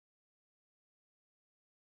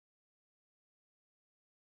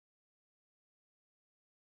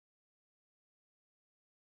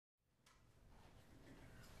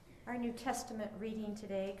Our New Testament reading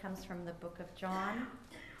today comes from the book of John,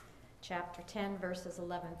 chapter 10, verses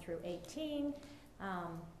 11 through 18,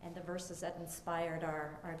 and the verses that inspired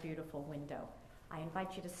our beautiful window. I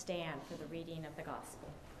invite you to stand for the reading of the gospel.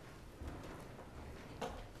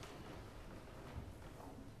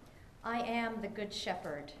 I am the good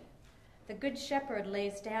shepherd. The good shepherd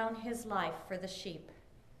lays down his life for the sheep.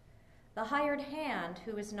 The hired hand,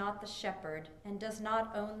 who is not the shepherd and does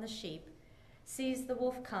not own the sheep, sees the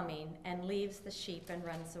wolf coming and leaves the sheep and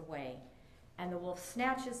runs away, and the wolf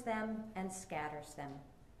snatches them and scatters them.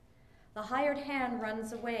 The hired hand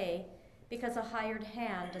runs away because a hired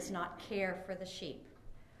hand does not care for the sheep.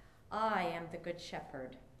 I am the good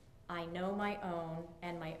shepherd. I know my own,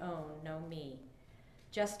 and my own know me,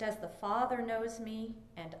 just as the Father knows me,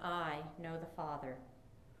 and I know the Father.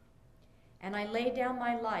 And I lay down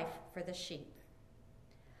my life for the sheep.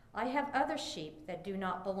 I have other sheep that do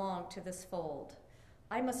not belong to this fold.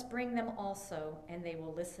 I must bring them also, and they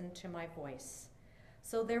will listen to my voice.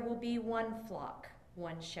 So there will be one flock,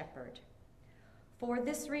 one shepherd. For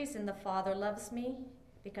this reason the Father loves me,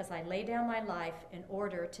 because I lay down my life in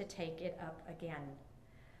order to take it up again.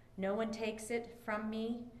 No one takes it from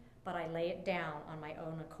me, but I lay it down on my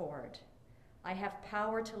own accord. I have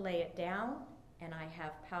power to lay it down, and I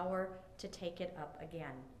have power to take it up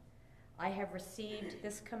again. I have received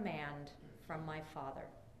this command from my Father.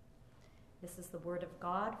 This is the word of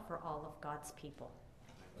God for all of God's people.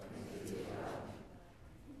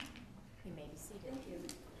 You may be seated. Thank you.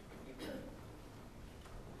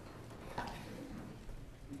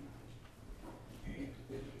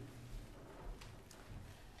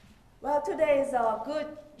 Well, today is a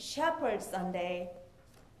Good Shepherd Sunday.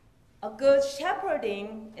 A good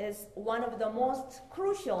shepherding is one of the most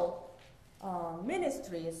crucial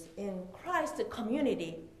ministries in Christ's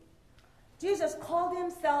community. Jesus called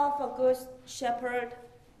himself a good shepherd,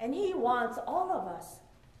 and he wants all of us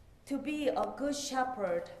to be a good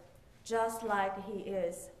shepherd just like he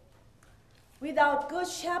is. Without good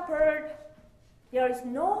shepherd, there is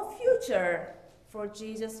no future for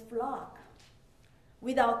Jesus' flock.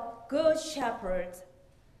 Without good shepherds,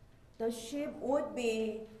 the sheep would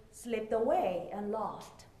be slipped away and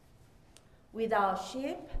lost. Without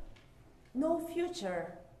sheep, no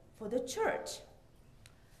future for the church.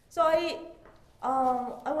 So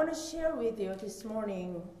I want to share with you this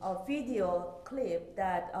morning a video clip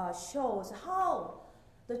that shows how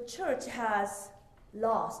the church has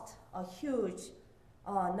lost a huge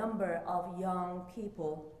number of young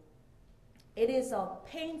people. It is a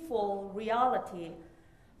painful reality,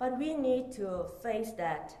 but we need to face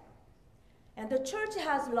that. And the church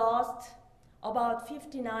has lost about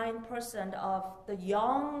 59% of the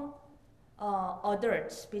young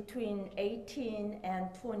adults between 18 and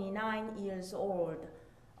 29 years old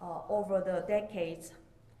over the decades.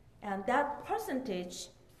 And that percentage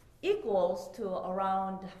equals to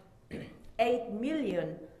around 8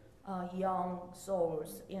 million young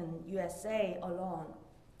souls in USA alone.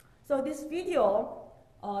 So this video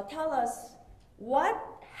tells us what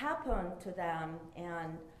happened to them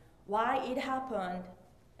and why it happened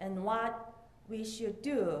and what we should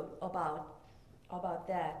do about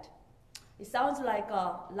that. It sounds like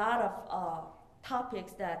a lot of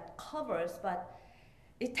topics that covers, but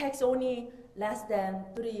it takes only less than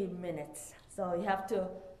 3 minutes. So you have to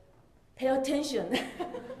pay attention.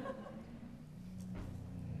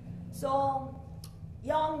 So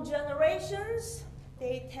young generations,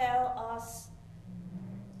 they tell us,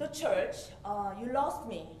 the church, you lost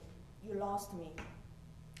me, you lost me.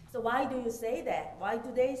 So why do you say that? Why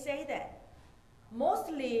do they say that?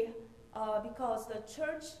 Mostly because the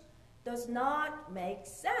church does not make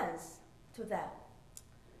sense to them.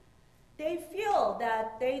 They feel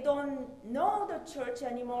that they don't know the church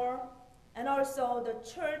anymore, and also the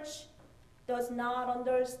church does not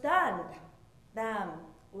understand them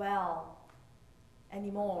well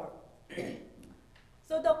anymore.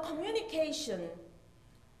 So the communication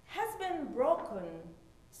has been broken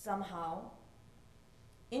somehow.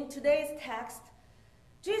 In today's text,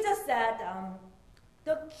 Jesus said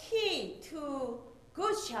the key to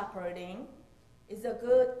good shepherding is a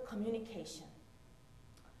good communication.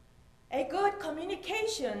 A good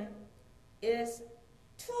communication is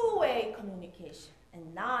two-way communication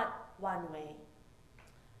and not one-way.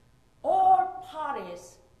 All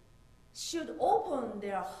parties should open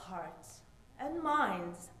their hearts and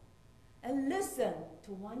minds and listen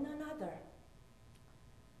to one another.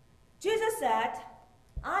 Jesus said,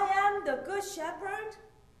 I am the good shepherd.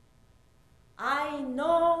 I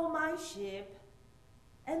know my sheep,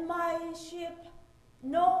 and my sheep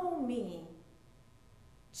know me.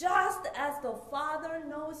 Just as the Father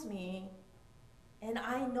knows me, and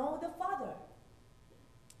I know the Father.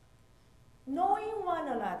 Knowing one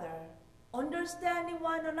another, understanding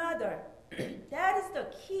one another, that is the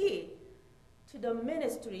key to the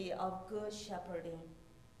ministry of good shepherding.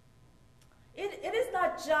 It is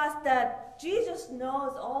not just that Jesus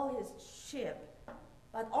knows all his sheep,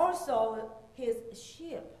 but also his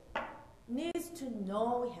sheep needs to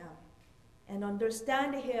know him and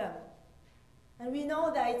understand him. And we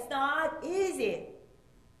know that it's not easy.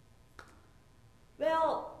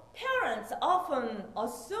 Well, parents often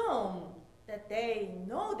assume that they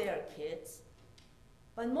know their kids,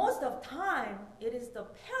 but most of the time it is the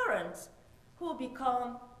parents who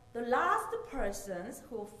become the last persons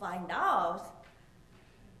who find out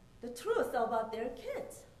the truth about their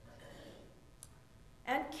kids.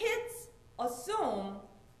 And kids assume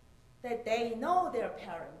that they know their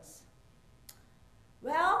parents.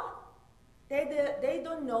 Well, they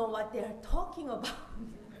don't know what they're talking about.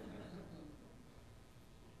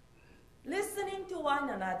 Listening to one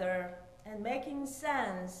another and making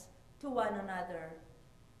sense to one another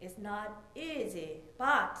is not easy,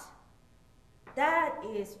 but that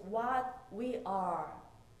is what we are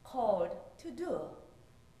called to do.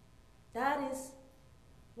 That is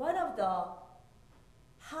one of the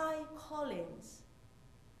high callings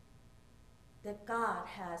that God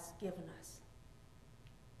has given us.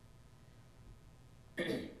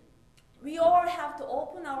 We all have to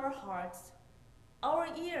open our hearts, our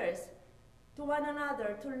ears to one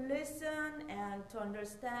another, to listen and to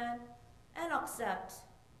understand and accept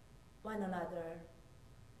one another.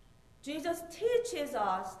 Jesus teaches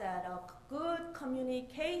us that a good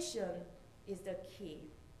communication is the key.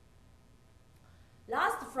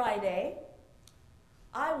 Last Friday,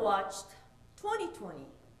 I watched 2020,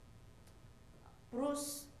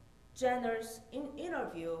 Bruce Jenner's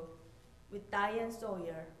interview with Diane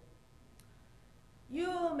Sawyer.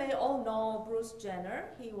 You may all know Bruce Jenner.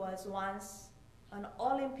 He was once an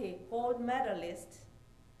Olympic gold medalist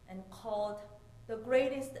and called the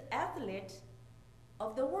greatest athlete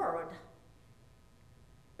of the world.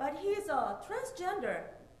 But he's a transgender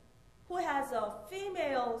who has a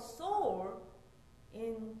female soul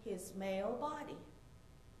in his male body.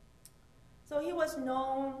 So he was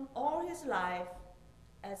known all his life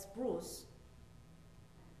as Bruce.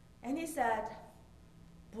 And he said,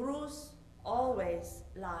 Bruce always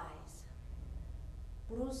lies.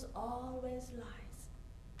 Bruce always lies.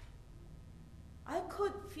 I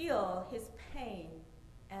could feel his pain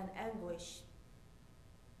and anguish.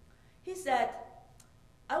 He said,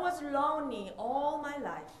 I was lonely all my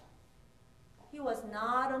life. He was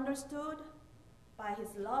not understood by his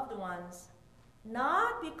loved ones,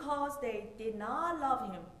 not because they did not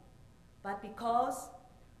love him, but because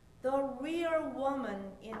the real woman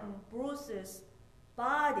in Bruce's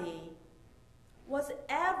body was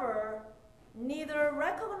ever neither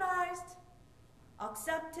recognized,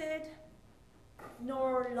 accepted,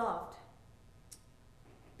 nor loved.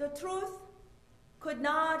 The truth could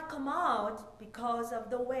not come out because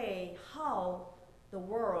of the way how the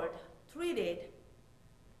world treated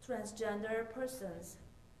transgender persons.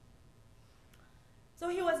 So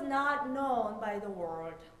he was not known by the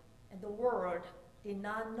world, and the world did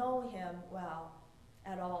not know him well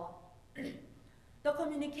at all. The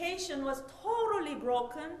communication was totally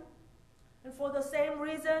broken, and for the same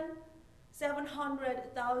reason,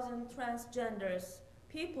 700,000 transgenders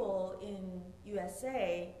people in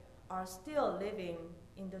USA are still living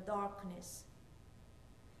in the darkness.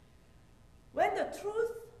 When the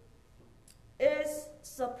truth is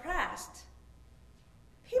suppressed,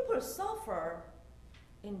 people suffer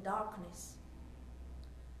in darkness.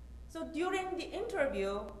 So during the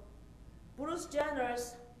interview, Bruce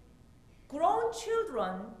Jenner's grown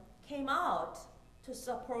children came out to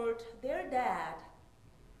support their dad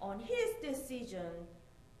on his decision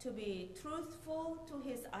to be truthful to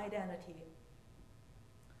his identity.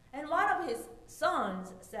 And one of his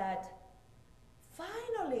sons said,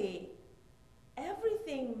 finally,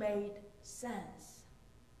 everything made sense.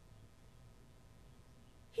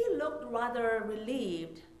 He looked rather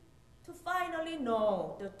relieved to finally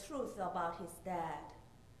know the truth about his dad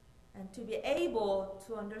and to be able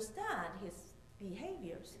to understand his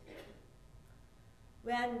behaviors.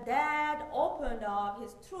 When Dad opened up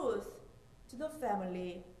his truth to the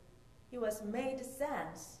family, he was made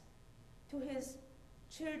sense to his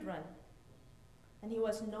children, and he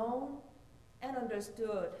was known and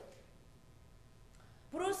understood.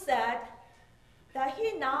 Bruce said that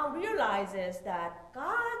he now realizes that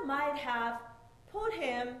God might have put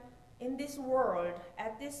him in this world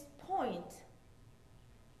at this point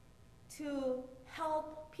to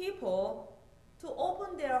help people to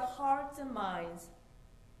open their hearts and minds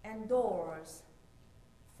and doors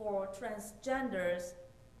for transgenders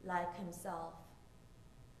like himself.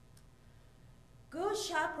 Good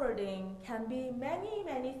shepherding can be many,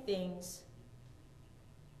 many things.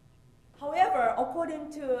 However,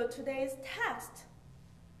 according to today's text,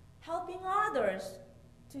 helping others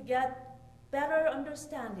to get better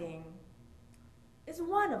understanding is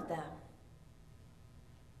one of them.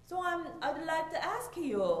 So I'd like to ask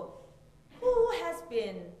you, who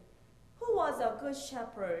was a good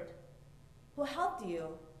shepherd who helped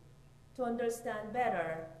you to understand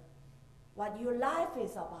better what your life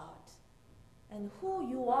is about and who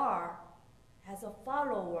you are as a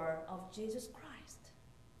follower of Jesus Christ?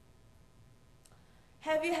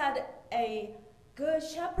 Have you had a good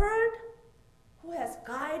shepherd who has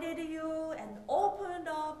guided you and opened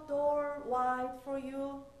up door wide for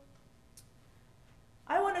you?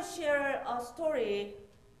 I want to share a story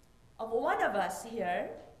of one of us here.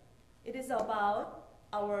 It is about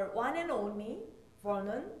our one and only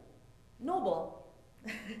Vernon Noble.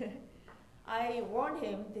 I warned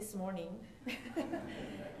him this morning.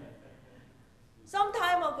 Some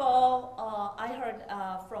time ago, I heard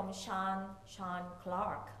from Sean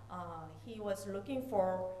Clark. He was looking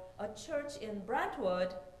for a church in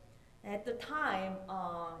Brentwood. At the time,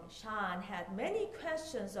 Sean had many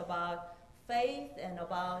questions about faith and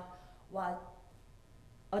about what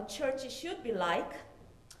a church should be like.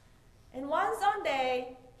 And one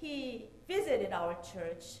Sunday, he visited our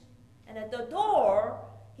church, and at the door,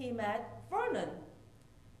 he met Vernon.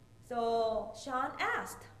 So Sean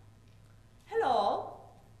asked, "Hello,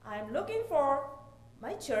 I'm looking for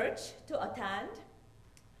my church to attend.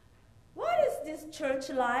 What is this church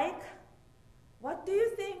like? What do you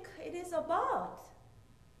think it is about?"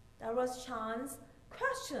 That was Sean's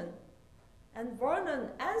question. And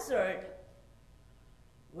Vernon answered,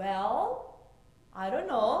 "Well, I don't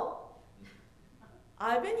know.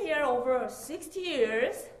 I've been here over 60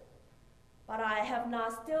 years, but I have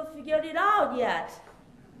not still figured it out yet."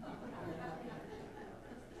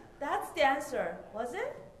 That's the answer, was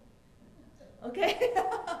it? Okay.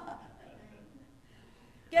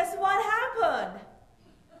 Guess what happened?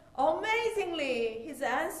 Amazingly, his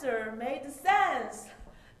answer made sense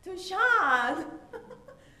to Sean.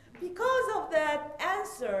 Because of that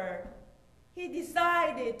answer, he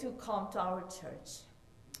decided to come to our church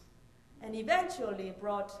and eventually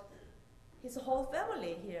brought his whole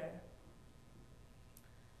family here.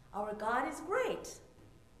 Our God is great,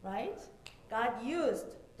 right? God used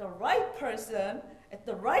the right person at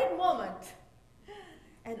the right moment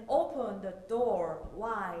and opened the door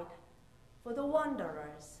wide for the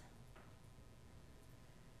wanderers.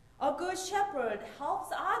 A good shepherd helps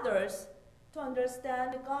others to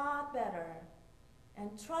understand God better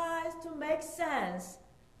and tries to make sense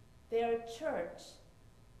their church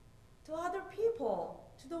to other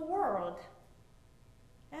people, to the world.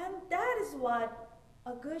 And that is what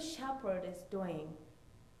a good shepherd is doing.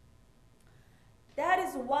 That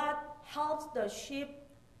is what helps the sheep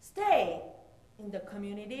stay in the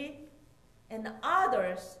community and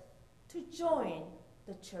others to join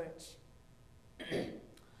the church.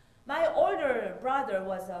 My older brother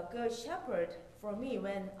was a good shepherd for me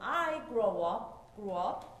when I grew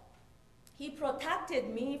up. He protected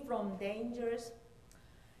me from dangers.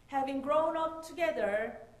 Having grown up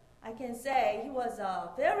together, I can say he was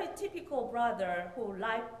a very typical brother who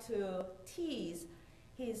liked to tease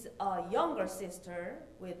his younger sister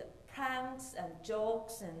with pranks and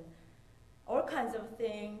jokes and all kinds of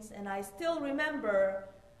things. And I still remember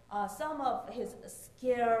some of his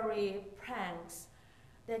scary pranks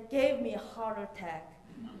that gave me a heart attack.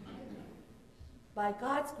 By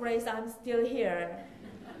God's grace, I'm still here.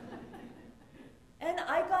 And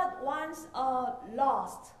I got once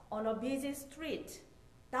lost on a busy street,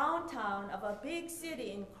 downtown of a big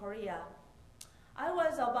city in Korea. I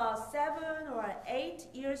was about 7 or 8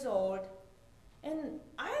 years old, and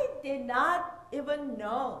I did not even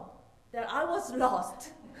know that I was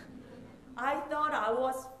lost. I thought I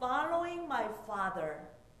was following my father,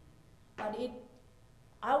 but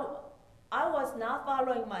I was not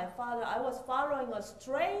following my father. I was following a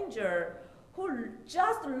stranger who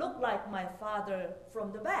just looked like my father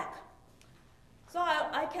from the back. So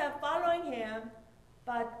I kept following him,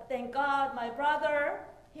 but thank God my brother,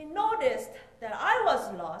 he noticed that I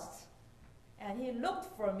was lost, and he looked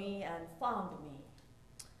for me and found me.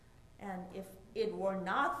 And if it were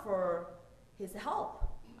not for his help,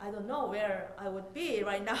 I don't know where I would be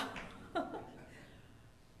right now.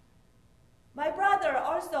 My brother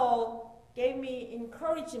also gave me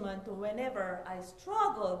encouragement whenever I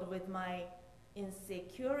struggled with my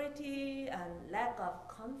insecurity and lack of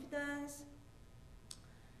confidence.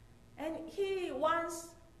 And he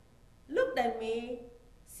once looked at me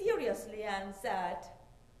seriously and said,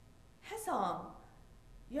 Hyesung,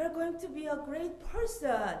 you're going to be a great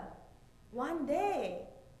person one day.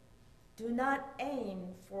 Do not aim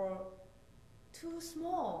for too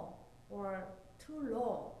small or too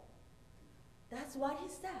low. That's what he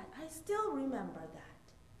said. I still remember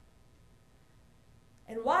that.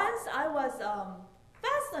 And once I was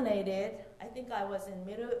fascinated, I think I was in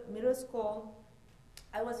middle school,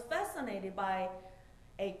 I was fascinated by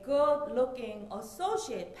a good-looking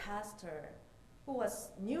associate pastor who was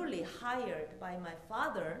newly hired by my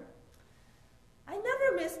father. I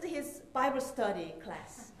never missed his Bible study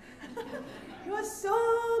class. He was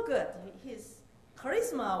so good. His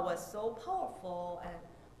charisma was so powerful, and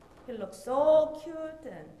he looked so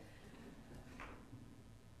cute.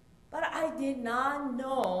 But I did not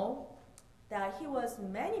know that he was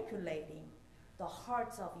manipulating the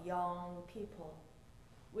hearts of young people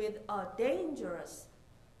with dangerous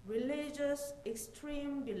religious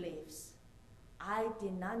extreme beliefs. I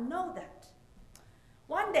did not know that.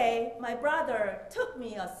 One day, my brother took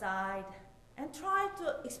me aside and tried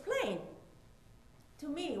to explain to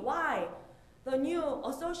me why the new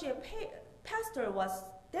associate pastor was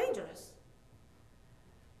dangerous.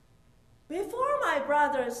 Before my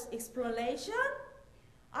brother's explanation,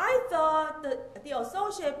 I thought that the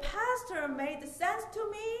associate pastor made sense to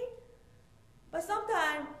me,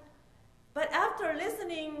 but after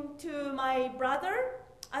listening to my brother,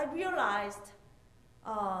 I realized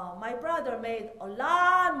my brother made a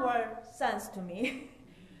lot more sense to me.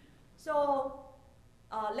 So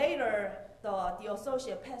later, the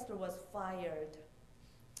associate pastor was fired.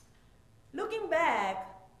 Looking back,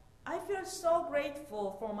 I feel so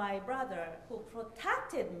grateful for my brother who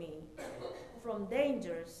protected me from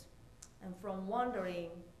dangers and from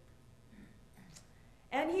wandering.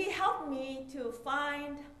 And he helped me to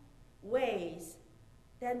find ways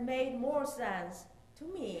that made more sense to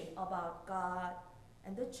me about God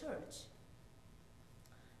and the church.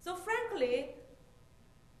 So frankly,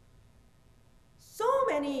 so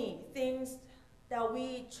many things that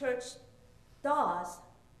we church does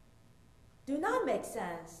do not make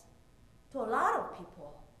sense to a lot of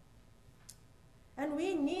people. And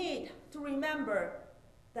we need to remember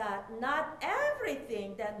that not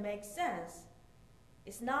everything that makes sense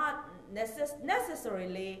is not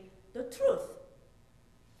necessarily the truth,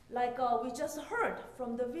 like we just heard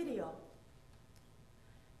from the video.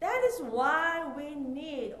 That is why we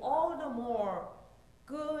need all the more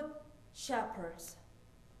good shepherds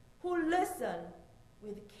who listen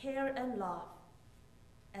with care and love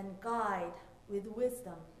and guide with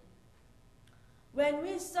wisdom. When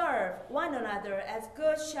we serve one another as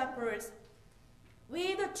good shepherds,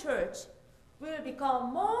 we, the church, will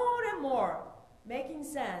become more and more making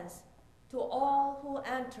sense to all who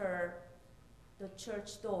enter the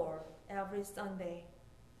church door every Sunday.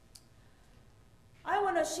 I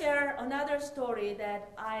want to share another story that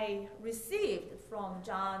I received from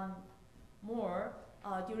John Moore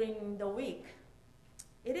during the week.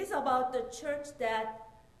 It is about the church that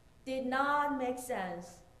did not make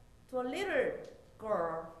sense to a little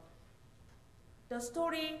girl. The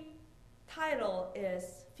story title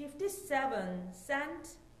is 57 Cent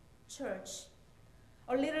Church.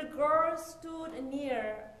 A little girl stood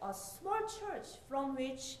near a small church from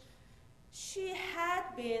which she had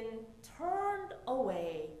been turned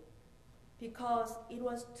away because it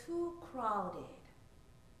was too crowded.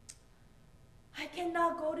 I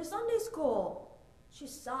cannot go to Sunday school, she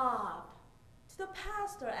sobbed to the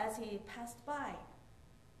pastor as he passed by.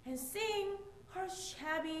 And seeing her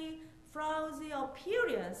shabby, frowsy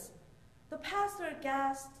appearance, the pastor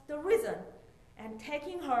guessed the reason, and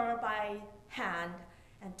taking her by hand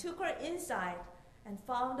and took her inside and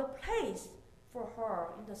found a place for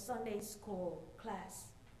her in the Sunday school class.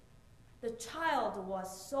 The child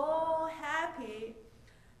was so happy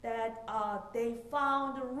that they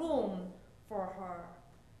found a room for her,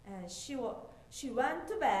 and she went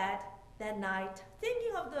to bed that night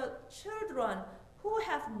thinking of the children who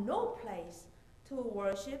have no place to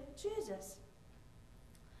worship Jesus.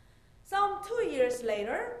 Some 2 years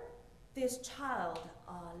later, this child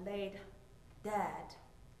laid dead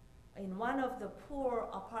in one of the poor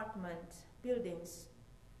apartment buildings.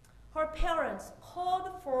 Her parents called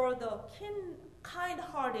for the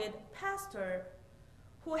kind-hearted pastor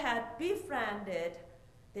who had befriended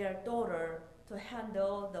their daughter to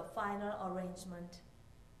handle the final arrangement.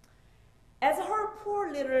 As her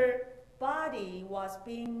poor little body was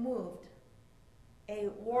being moved, a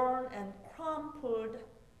worn and crumpled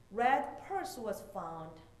red purse was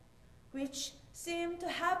found, which seemed to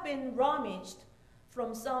have been rummaged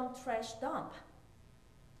from some trash dump.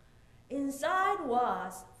 Inside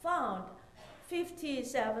was found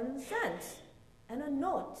 57 cents and a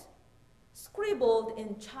note scribbled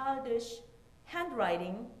in childish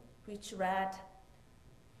handwriting which read,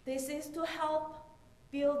 "This is to help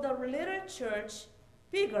build the little church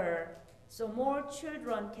bigger so more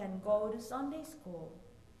children can go to Sunday school."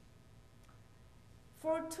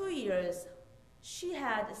 For 2 years, she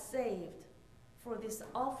had saved for this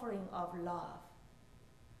offering of love.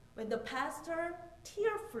 When the pastor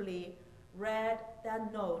tearfully read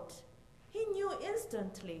that note, he knew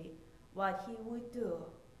instantly what he would do.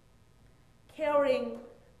 Carrying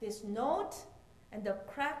this note and the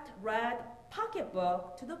cracked red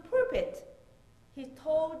pocketbook to the pulpit, he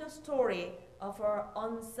told the story of her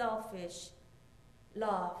unselfish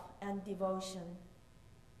love and devotion.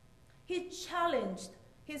 He challenged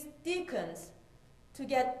his deacons to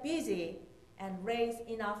get busy and raise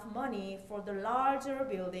enough money for the larger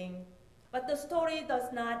building. But the story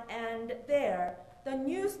does not end there. The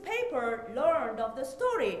newspaper learned of the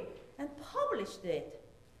story and published it.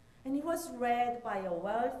 And it was read by a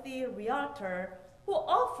wealthy realtor who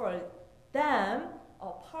offered them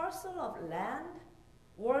a parcel of land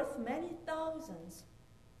worth many thousands.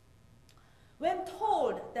 When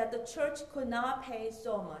told that the church could not pay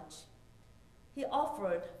so much, he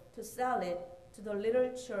offered to sell it to the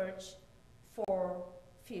little church for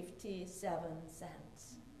 57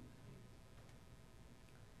 cents.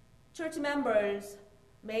 Church members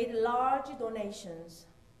made large donations.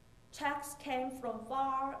 Checks came from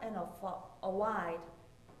far and wide.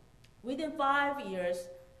 Within 5 years,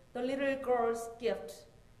 the little girl's gift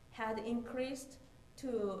had increased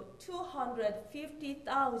to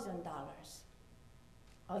 $250,000,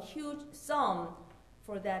 a huge sum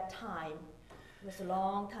for that time. It was a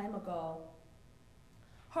long time ago.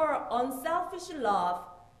 Her unselfish love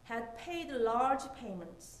had paid large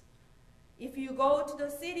payments. If you go to the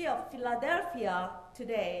city of Philadelphia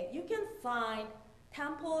today, you can find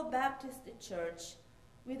Temple Baptist Church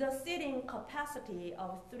with a seating capacity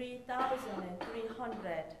of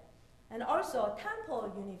 3,300, and also Temple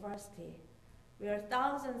University, where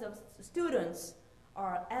thousands of students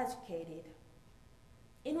are educated.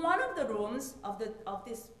 In one of the rooms of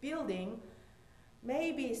this building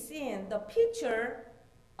may be seen the picture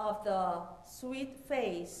of the sweet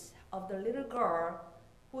face of the little girl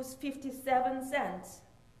whose 57 cents,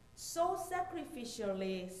 so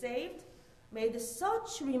sacrificially saved, made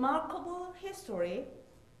such remarkable history.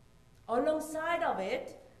 Alongside of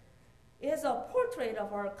it is a portrait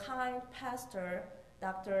of our kind pastor,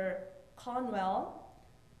 Dr. Conwell,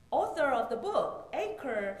 author of the book,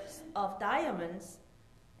 Acres of Diamonds,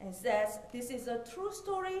 and says this is a true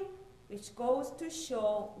story which goes to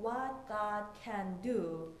show what God can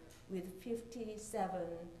do with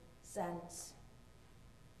 57 cents.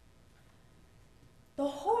 The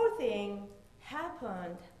whole thing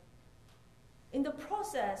happened in the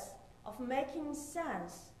process of making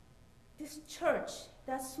sense, this church,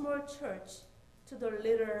 that small church, to the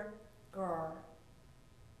little girl.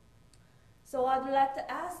 So I'd like to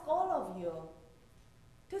ask all of you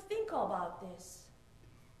to think about this.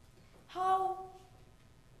 How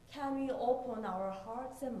can we open our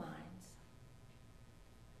hearts and minds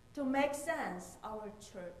to make sense our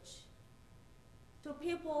church to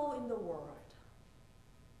people in the world?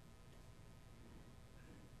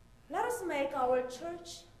 Let us make our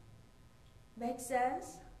church make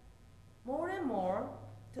sense more and more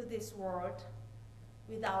to this world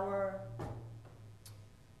with our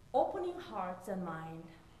opening hearts and mind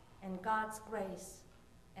and God's grace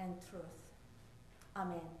and truth.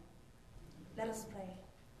 Amen. Let us pray.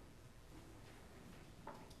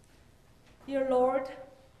 Dear Lord,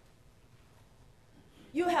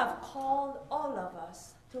 you have called all of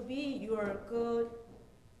us to be your good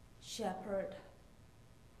shepherd.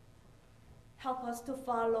 Help us to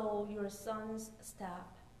follow your Son's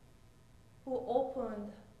step, who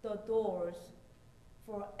opened the doors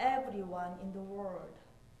for everyone in the world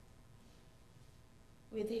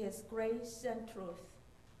with his grace and truth.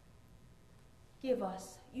 Give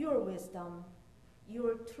us your wisdom,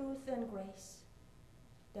 your truth and grace,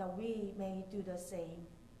 that we may do the same.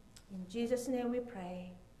 In Jesus' name we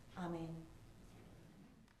pray. Amen.